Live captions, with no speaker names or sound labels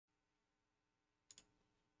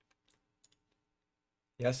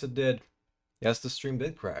Yes, it did. Yes, the stream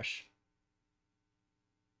did crash.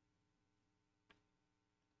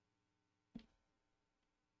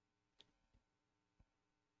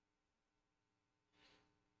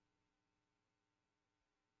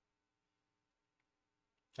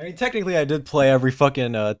 I mean, technically, I did play every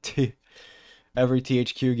fucking every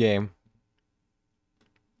THQ game.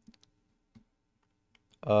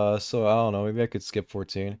 So I don't know. Maybe I could skip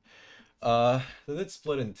 14. They did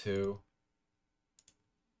split in two.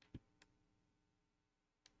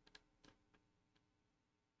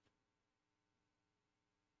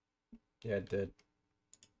 Yeah, it did.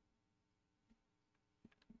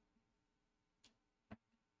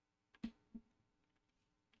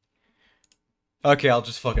 Okay, I'll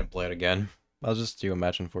just fucking play it again. I'll just do a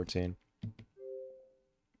match in 14.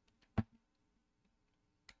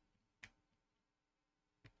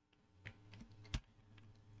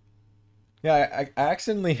 Yeah, I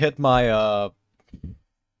accidentally hit my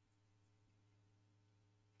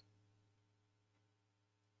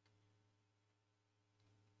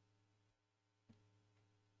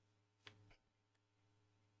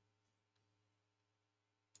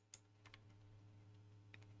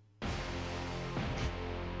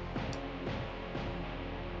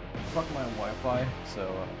fuck my Wi-Fi,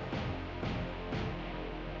 so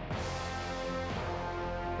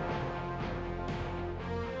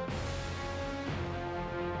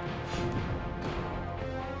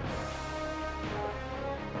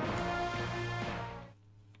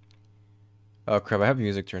oh crap, I have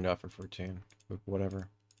music turned off for 14. But whatever.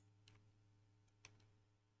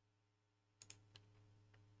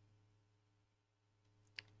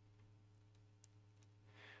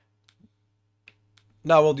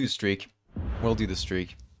 No, we'll do streak. We'll do the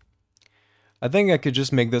streak. I think I could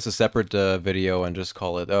just make this a separate video and just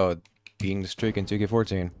call it, oh, beating the streak in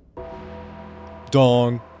 2K14.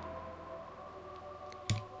 Dong.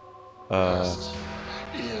 Rest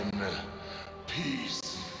in peace.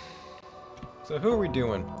 So who are we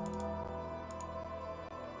doing?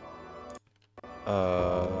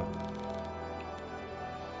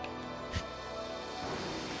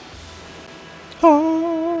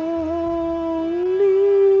 Holy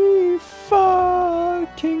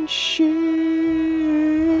fucking shit.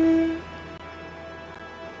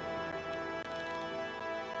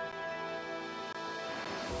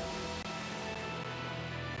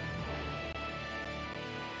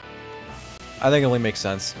 I think it only makes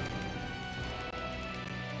sense.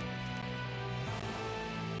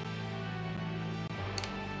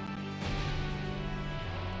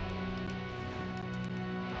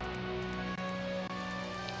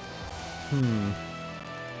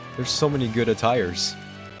 There's so many good attires.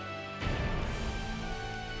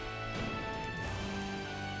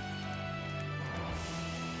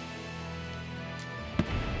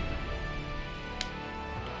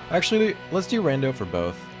 Actually, let's do rando for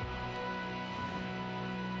both.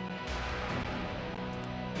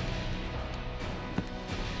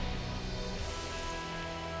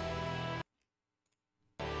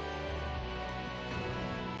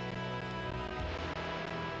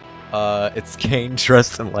 It's Kane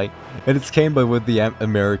dressed in like, and it's Kane but with the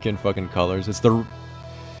American fucking colors. It's the,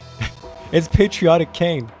 it's patriotic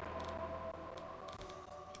Kane.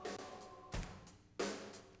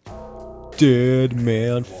 Dead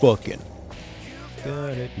man fucking.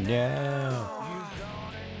 Got it now.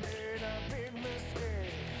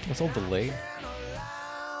 That's all delayed.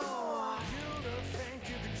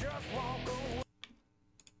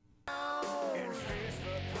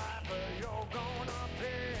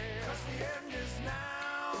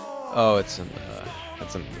 Oh, it's in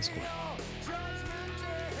this one.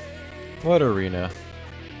 What arena?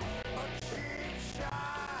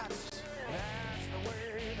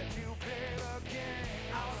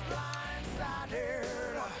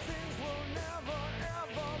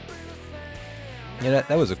 Yeah,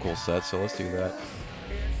 that was a cool set, so let's do that.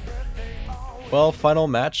 Well, final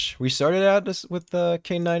match. We started out this with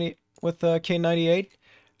K90 with K98,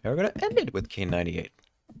 and we're gonna end it with K98.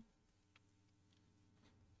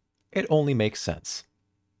 It only makes sense.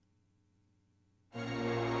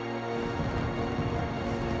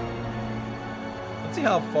 Let's see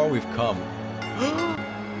how far we've come.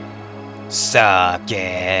 Suck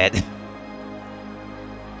it.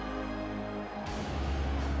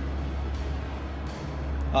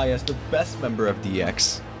 Ah yes, the best member of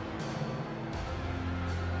DX.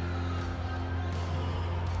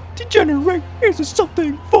 Degenerate, is this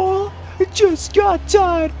something for? I just got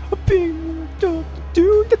tired of being worked up.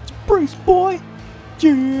 Dude, that's a brace, boy.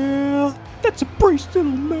 Yeah, that's a brace, little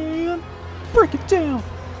man. Break it down.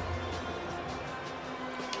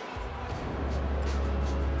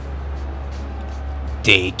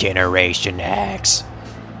 Degeneration X.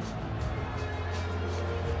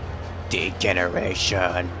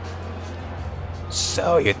 Degeneration.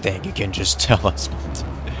 So you think you can just tell us what?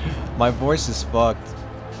 My voice is fucked.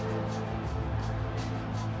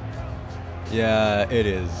 Yeah, it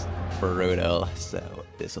is brutal, so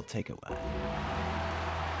this'll take a while.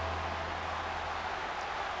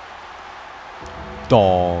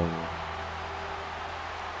 Dong.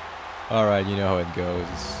 Alright, you know how it goes.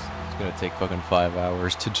 It's gonna take fucking 5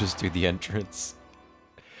 hours to just do the entrance.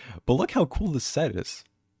 But look how cool this set is.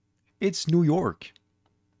 It's New York.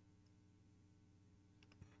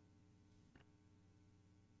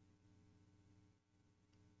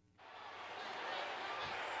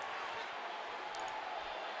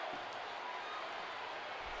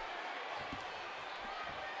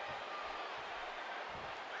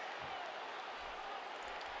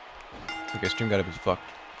 Okay, stream gotta be fucked.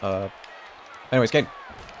 Anyways, game.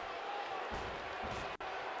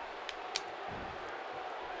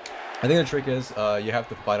 I think the trick is, you have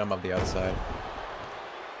to fight him up the outside.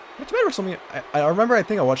 It's about WrestleMania. I remember, I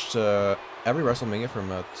think I watched, every WrestleMania from,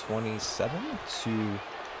 27 to,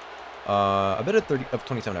 a bit of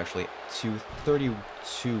 27 actually, to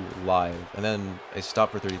 32 live. And then I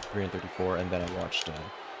stopped for 33 and 34, and then I watched,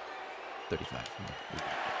 35.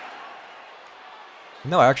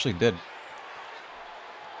 No, I actually did.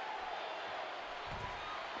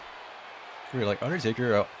 Weird, like,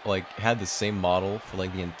 Undertaker, like, had the same model for,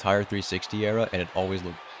 like, the entire 360 era, and it always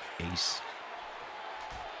looked ace.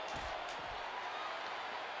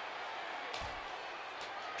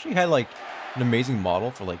 Actually had, like, an amazing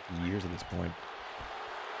model for, like, years at this point.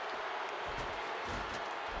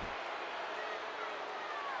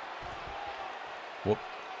 Whoop.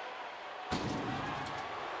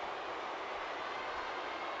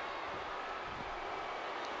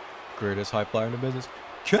 Greatest high flyer in the business.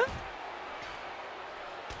 Cut.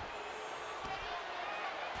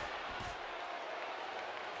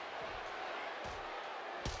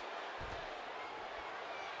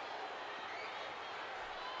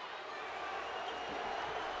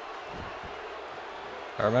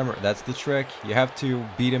 Remember, that's the trick. You have to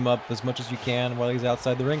beat him up as much as you can while he's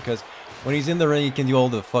outside the ring, because when he's in the ring, he can do all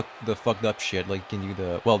the fucked up shit. Like, he can do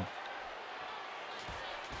the, well...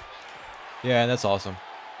 Yeah, and that's awesome.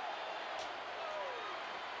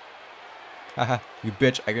 Haha, you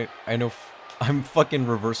bitch. I know I'm fucking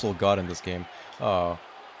reversal god in this game. Oh.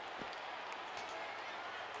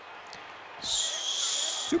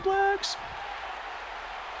 Suplex!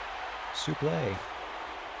 Suple.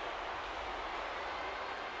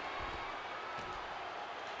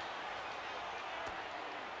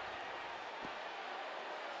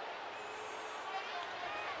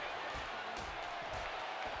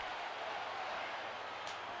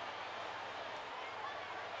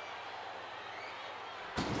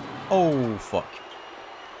 Oh, fuck.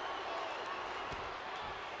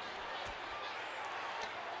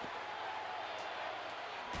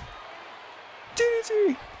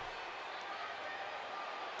 DDT!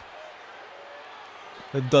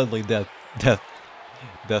 The Dudley death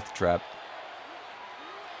trap.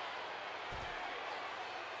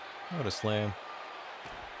 What a slam.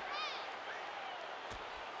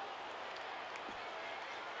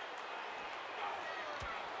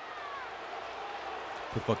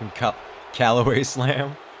 The fucking Callaway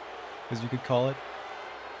slam, as you could call it.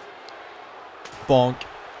 Bonk.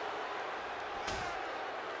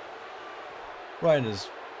 Right in his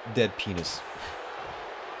dead penis.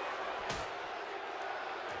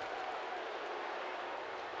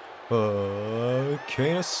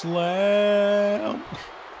 Kana slam.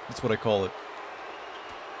 That's what I call it.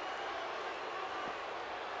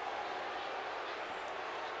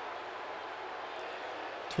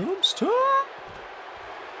 Tombstone.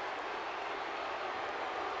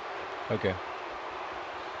 Okay.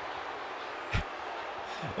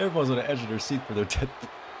 Everyone's on the edge of their seat for their dead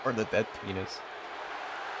penis.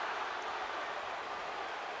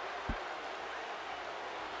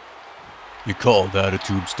 You call that a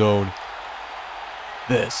tombstone?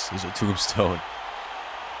 This is a tombstone.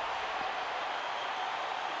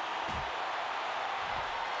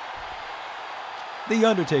 The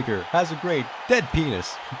Undertaker has a great dead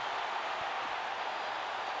penis.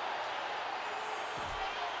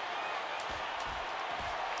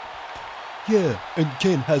 Yeah, and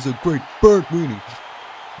Ken has a great bird weenie.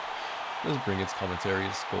 Let's bring its commentary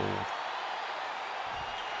as gold.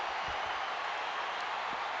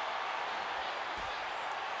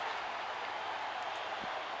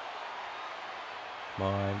 Come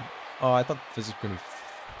on. Oh, I thought this was gonna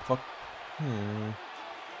fuck.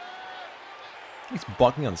 He's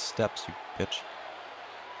blocking on steps, you bitch.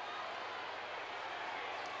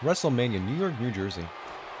 WrestleMania, New York, New Jersey.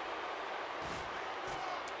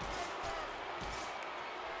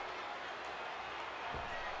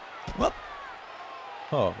 Whoop.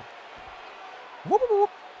 Oh. Whoop, whoop,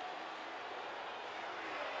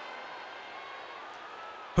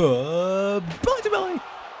 whoop. Belly to belly.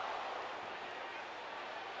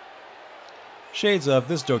 Shades of,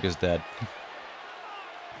 this joke is dead.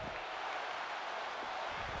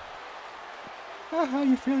 Haha,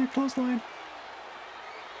 you failed your clothesline.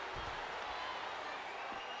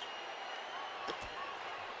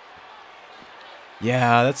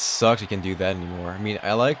 Yeah, that sucks you can't do that anymore. I mean,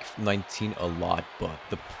 I like 19 a lot, but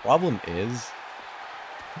the problem is...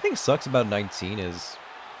 I think sucks about 19 is...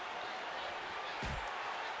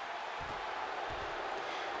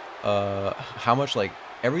 how much, like,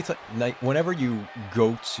 every time... Whenever you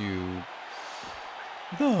go to...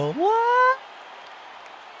 The what?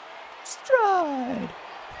 Stride!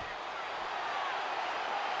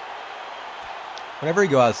 Whenever you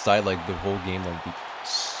go outside, like, the whole game, like,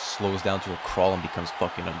 slows down to a crawl and becomes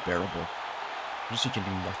fucking unbearable. Just you can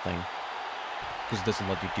do nothing. Because it doesn't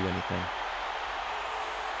let you do anything.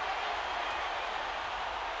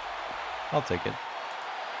 I'll take it.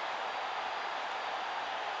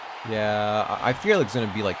 Yeah, I feel like it's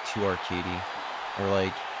gonna be like too arcadey. Or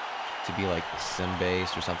like to be like sim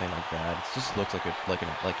based or something like that. It just looks like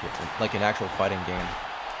an actual fighting game.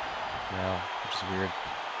 Yeah, which is weird.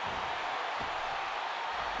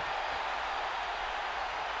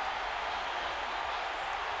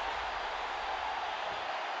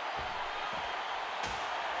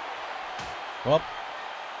 Well,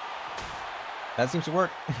 that seems to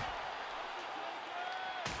work.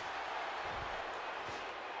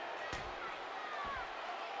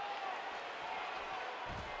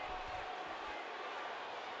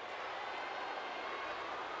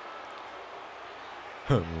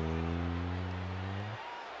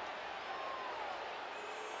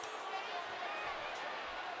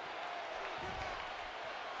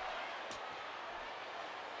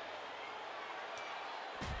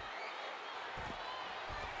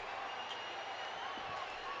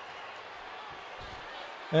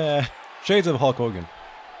 Shades of Hulk Hogan.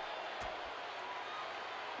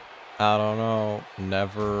 I don't know.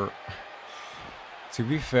 Never. To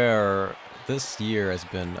be fair, this year has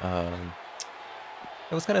been.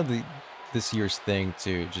 It was kind of this year's thing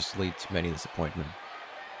to just lead to many disappointment.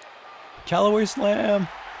 Callaway Slam.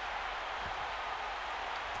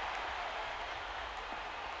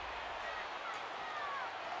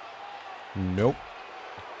 Nope.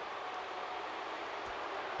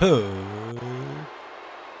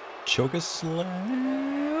 Choke a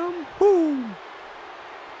slam. Boom.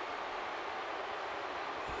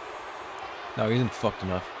 No, he isn't fucked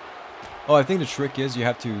enough. Oh, I think the trick is you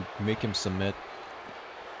have to make him submit.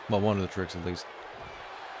 Well, one of the tricks at least.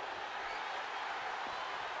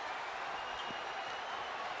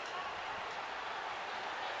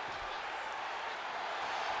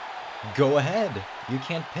 Go ahead. You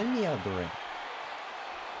can't pin me out of the ring.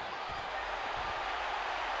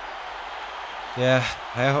 Yeah,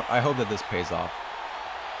 I hope that this pays off.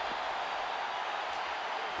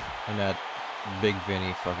 And that Big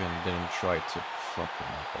Vinny fucking didn't try to fuck him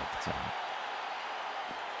up all the time.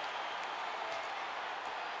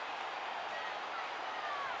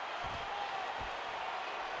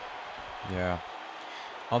 Yeah.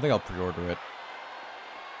 I don't think I'll pre-order it.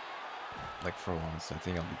 Like for once. I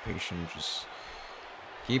think I'll be patient. Just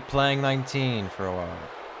keep playing 19 for a while.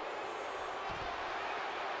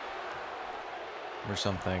 Or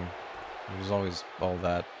something. There's always all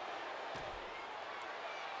that.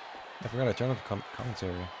 I forgot I turned off the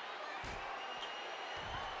commentary.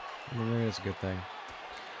 Maybe that's a good thing.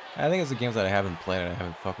 I think it's the games that I haven't played and I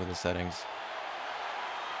haven't fucked with the settings.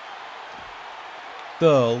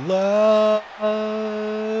 The last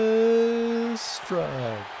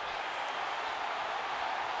strike.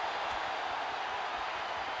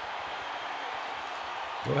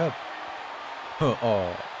 Go ahead. Huh,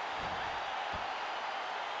 oh.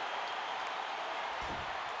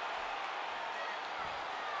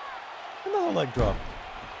 Another leg drop.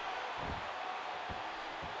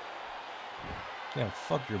 Yeah,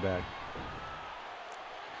 fuck your bag.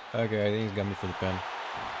 Okay, I think he's got me for the pin.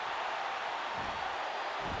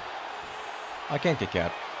 I can't kick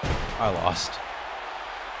out. I lost.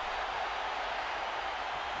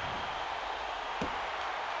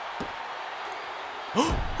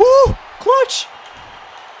 Woo! Clutch!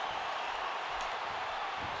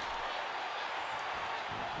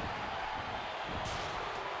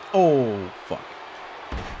 Oh, fuck.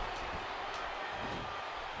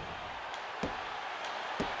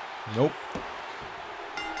 Nope.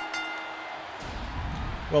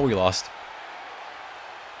 Well, we lost.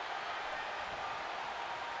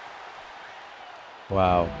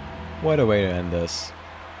 Wow. What a way to end this.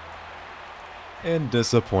 In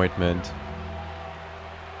disappointment.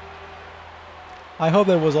 I hope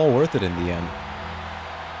that was all worth it in the end.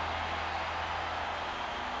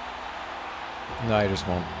 No, I just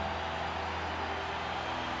won't.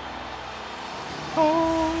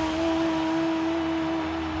 Holy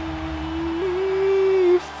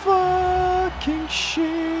fucking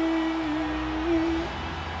shit.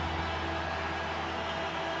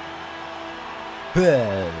 Look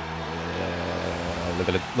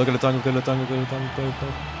at it, look at the tongue, look at the tongue, look at the tongue, look at the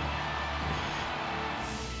tongue.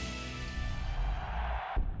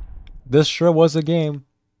 This sure was a game.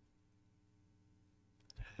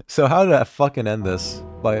 So how did I fucking end this?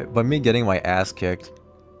 By me getting my ass kicked.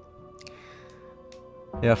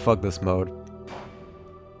 Yeah, fuck this mode.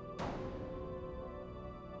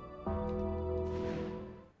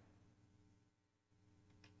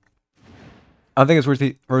 I don't think it's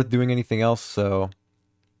worth doing anything else, so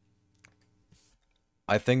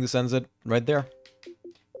I think this ends it right there.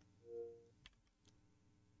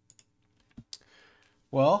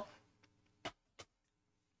 Well,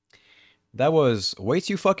 that was way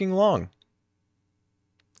too fucking long.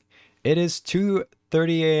 It is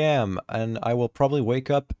 2:30 a.m. and I will probably wake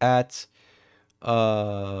up at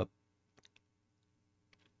I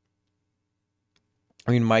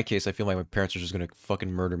mean, in my case, I feel like my parents are just gonna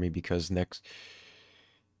fucking murder me because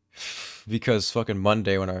fucking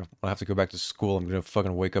Monday when I have to go back to school, I'm gonna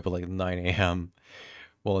fucking wake up at like 9 a.m.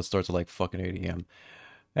 Well, it starts at like fucking 8 a.m.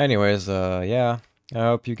 Anyways, yeah. I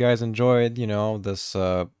hope you guys enjoyed, you know, this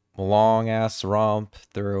long-ass romp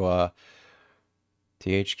through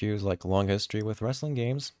THQ's like long history with wrestling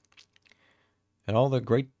games. And all the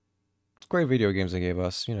great video games they gave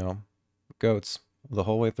us, you know, goats the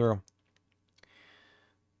whole way through.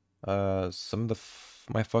 Some of the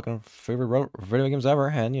my fucking favorite video games ever,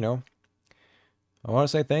 and you know, I want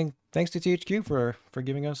to say thanks to THQ for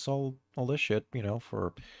giving us all this shit, you know,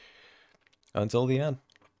 for until the end.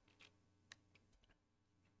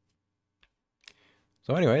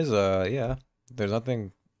 So anyways, yeah, there's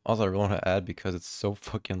nothing else I really want to add because it's so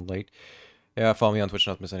fucking late. Yeah, follow me on Twitch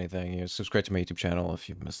not to miss anything. You know, subscribe to my YouTube channel if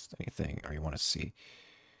you missed anything or you want to see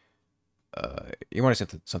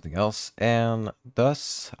something else. And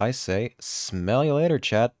thus, I say, smell you later,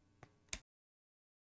 chat.